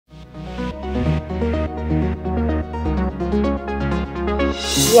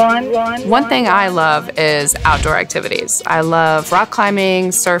One thing I love is outdoor activities. I love rock climbing,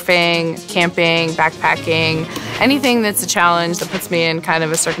 surfing, camping, backpacking, anything that's a challenge that puts me in kind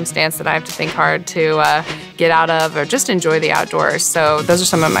of a circumstance that I have to think hard to get out of or just enjoy the outdoors. So those are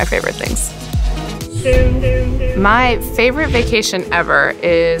some of my favorite things. My favorite vacation ever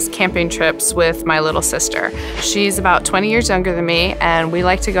is camping trips with my little sister. She's about 20 years younger than me, and we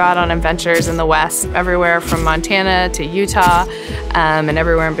like to go out on adventures in the West, everywhere from Montana to Utah, and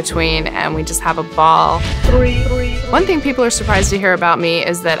everywhere in between, and we just have a ball. One thing people are surprised to hear about me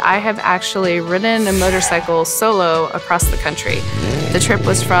is that I have actually ridden a motorcycle solo across the country. The trip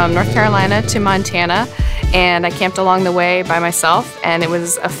was from North Carolina to Montana, and I camped along the way by myself, and it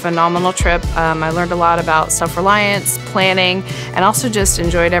was a phenomenal trip. I learned a lot about self-reliance, planning, and also just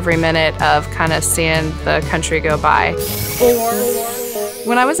enjoyed every minute of kind of seeing the country go by.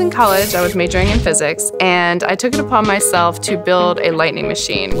 When I was in college, I was majoring in physics, and I took it upon myself to build a lightning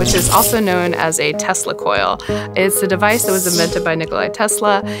machine, which is also known as a Tesla coil. It's a device that was invented by Nikola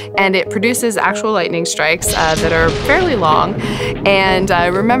Tesla, and it produces actual lightning strikes that are fairly long. And I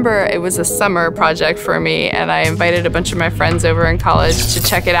remember it was a summer project for me, and I invited a bunch of my friends over in college to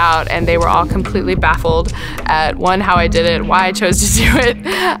check it out, and they were all completely baffled at, one, how I did it, why I chose to do it,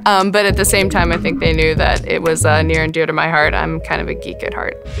 but at the same time, I think they knew that it was near and dear to my heart. I'm kind of a geek at heart.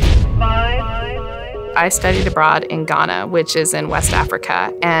 I studied abroad in Ghana, which is in West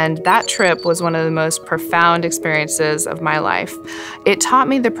Africa, and that trip was one of the most profound experiences of my life. It taught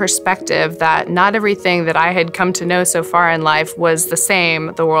me the perspective that not everything that I had come to know so far in life was the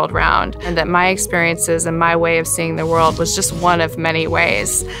same the world round, and that my experiences and my way of seeing the world was just one of many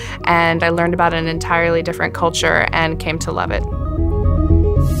ways. And I learned about an entirely different culture and came to love it.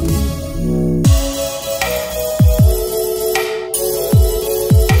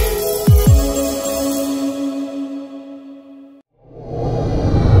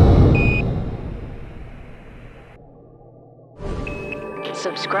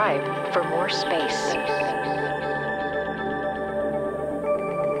 Subscribe for more space.